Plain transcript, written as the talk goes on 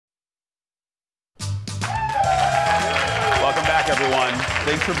everyone.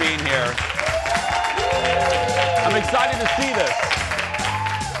 Thanks for being here. I'm excited to see this.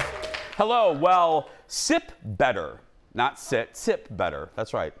 Hello. Well, sip better. Not sit, sip better.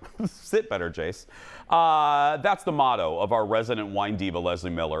 That's right. Sit better, Jace. That's the motto of our resident wine diva,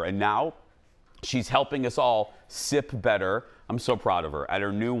 Leslee Miller. And now she's helping us all sip better. I'm so proud of her. At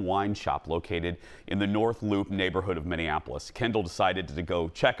her new wine shop located in the North Loop neighborhood of Minneapolis, Kendall decided to go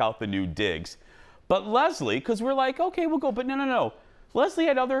check out the new digs. But Leslee, because we're like, okay, we'll go. But no. Leslee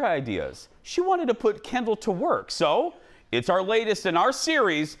had other ideas. She wanted to put Kendall to work. So it's our latest in our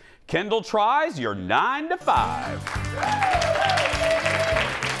series, Kendall Tries Your 9 to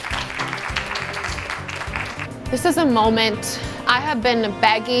 5. This is a moment I have been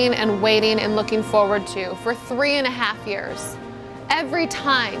begging and waiting and looking forward to for 3.5 years. Every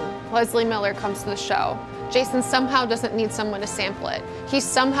time Leslee Miller comes to the show, Jason somehow doesn't need someone to sample it. He's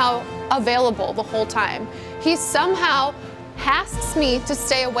somehow available the whole time. He somehow asks me to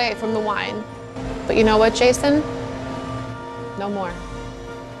stay away from the wine. But you know what, Jason? No more.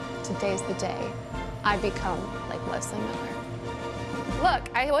 Today's the day I become like Leslee Miller. Look,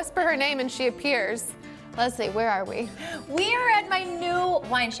 I whisper her name and she appears. Leslee, where are we? We are at my new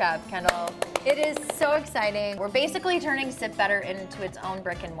wine shop, Kendall. It is so exciting. We're basically turning Sip Better into its own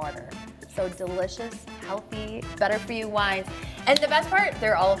brick and mortar. So delicious, healthy, better for you wines. And the best part,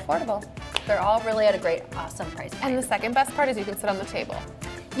 they're all affordable. They're all really at a great, awesome price point. And the second best part is you can sit on the table.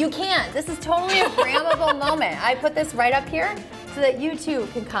 You can. This is totally a Grammable moment. I put this right up here so that you too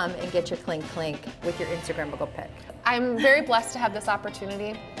can come and get your clink clink with your Instagrammable pic. I'm very blessed to have this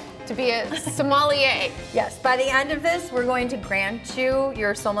opportunity to be a sommelier. Yes, by the end of this, we're going to grant you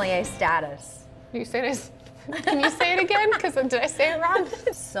your sommelier status. You say this? Can you say it again? Because did I say it wrong?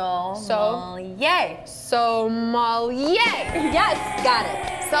 Sommelier. Sommelier. Yes, got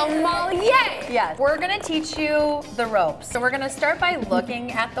it. Sommelier. Yes. We're gonna teach you the ropes. So we're gonna start by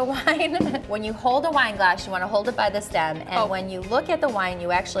looking at the wine. When you hold a wine glass, you wanna hold it by the stem. And when you look at the wine,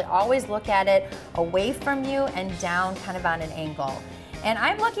 you actually always look at it away from you and down kind of on an angle. And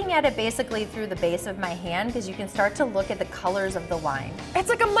I'm looking at it basically through the base of my hand because you can start to look at the colors of the wine. It's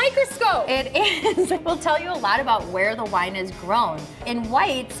like a microscope. It is. It will tell you a lot about where the wine is grown. In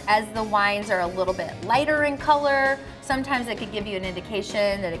whites, as the wines are a little bit lighter in color, sometimes it could give you an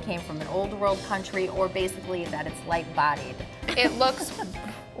indication that it came from an old world country or basically that it's light-bodied. It looks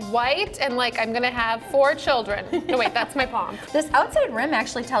white and like I'm gonna have 4 children. No wait, that's my palm. This outside rim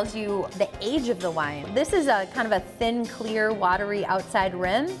actually tells you the age of the wine. This is a kind of a thin, clear, watery outside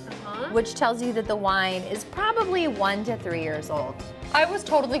rim, which tells you that the wine is probably 1 to 3 years old. I was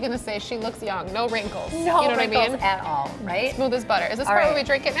totally gonna say she looks young, no wrinkles. No you know wrinkles what I mean? At all, right? Smooth as butter. Is this where we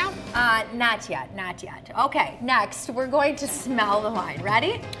drink it now? Not yet, not yet. Okay, next we're going to smell the wine.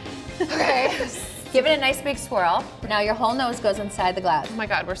 Ready? Okay. Give it a nice big swirl. Now your whole nose goes inside the glass. Oh my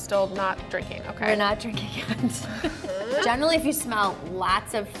God, we're still not drinking, okay. We're not drinking yet. Generally, if you smell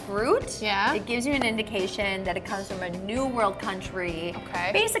lots of fruit, it gives you an indication that it comes from a new world country.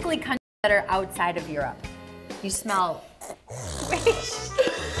 Okay. Basically countries that are outside of Europe. You smell,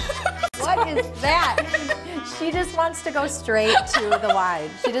 what is that? She just wants to go straight to the wine.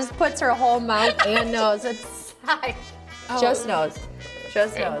 She just puts her whole mouth and nose inside. Just nose,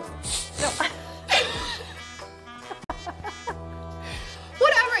 just nose. No.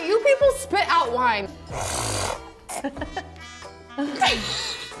 Whatever, you people spit out wine.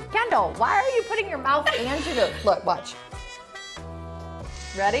 Kendall, why are you putting your mouth and your nose? Look, watch.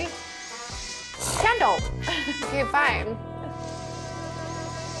 Ready? Kendall. Okay, fine.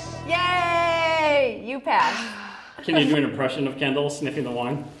 Yay! You passed. Can you do an impression of Kendall sniffing the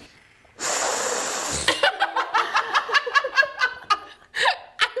wine?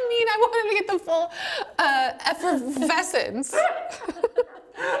 I wanted to get the full effervescence.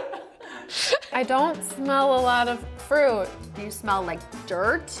 I don't smell a lot of fruit. Do you smell like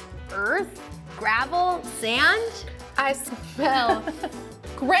dirt, earth, gravel, sand? I smell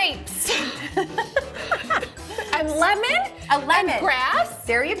grapes. And lemon. A lemon. And grass.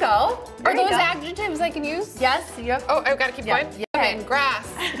 There you go. Are those adjectives I can use? Yes. Yep. Oh, I've got to keep going? Yep. Okay, grass,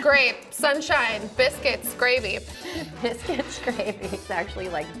 grape, sunshine, biscuits, gravy. Biscuits, gravy. It's actually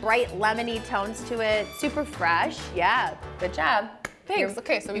like bright lemony tones to it. Super fresh. Yeah, good job. Thanks.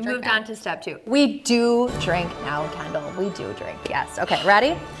 Okay, so we moved on to step 2. We do drink now, Kendall. We do drink, yes. Okay,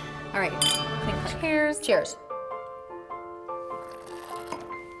 ready? All right. Cheers. Cheers.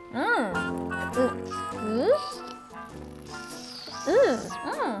 Mmm.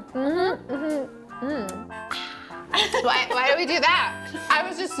 Why do we do that? I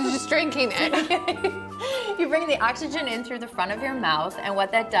was just drinking it. You bring the oxygen in through the front of your mouth, and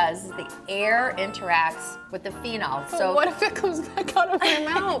what that does is the air interacts with the phenol. So what if it comes back out of your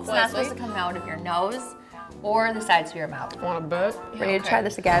mouth? It's not supposed to come out of your nose or the sides of your mouth. Want a bit? Ready to try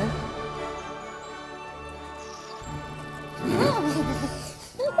this again?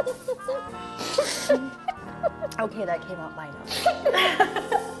 Okay, that came out my nose.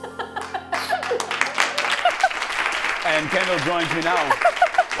 And Kendall joins me now.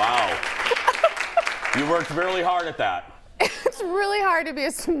 Wow. You worked really hard at that. It's really hard to be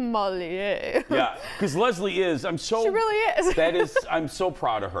a sommelier. Yeah, because Leslee is, She really is. I'm so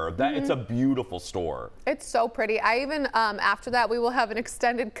proud of her. That It's a beautiful store. It's so pretty. I even, after that, we will have an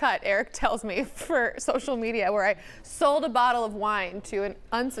extended cut, Eric tells me, for social media, where I sold a bottle of wine to an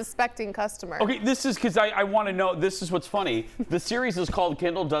unsuspecting customer. Okay, this is because I want to know, this is what's funny. The series is called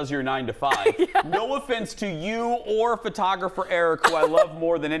Kendall Does Your 9 to 5. Yeah. No offense to you or photographer Eric, who I love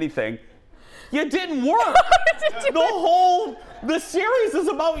more than anything. You didn't work. The series is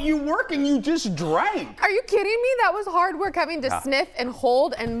about you working. You just drank. Are you kidding me? That was hard work, having to sniff and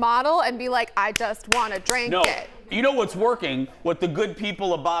hold and model and be like, I just want to drink it. You know what's working? What the good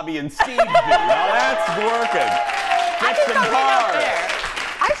people of Bobby and Steve do. Now that's working. Fix some cars.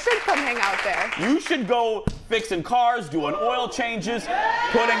 I should come hang out there. You should go fixing cars, doing oil changes,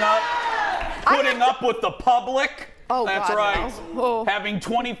 putting up with the public. Oh, that's God, right. No. Oh. Having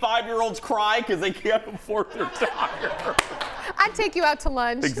 25-year-olds cry because they can't afford their tire. I'd take you out to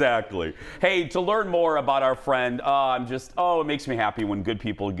lunch. Exactly. Hey, to learn more about our friend, it makes me happy when good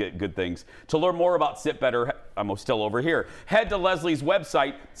people get good things. To learn more about Sip Better, I'm still over here. Head to Leslee's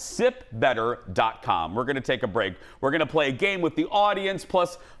website, sipbetter.com. We're going to take a break. We're going to play a game with the audience,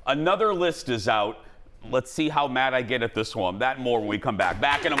 plus another list is out. Let's see how mad I get at this one. That and more when we come back.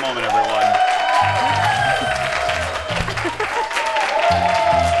 Back in a moment, everyone.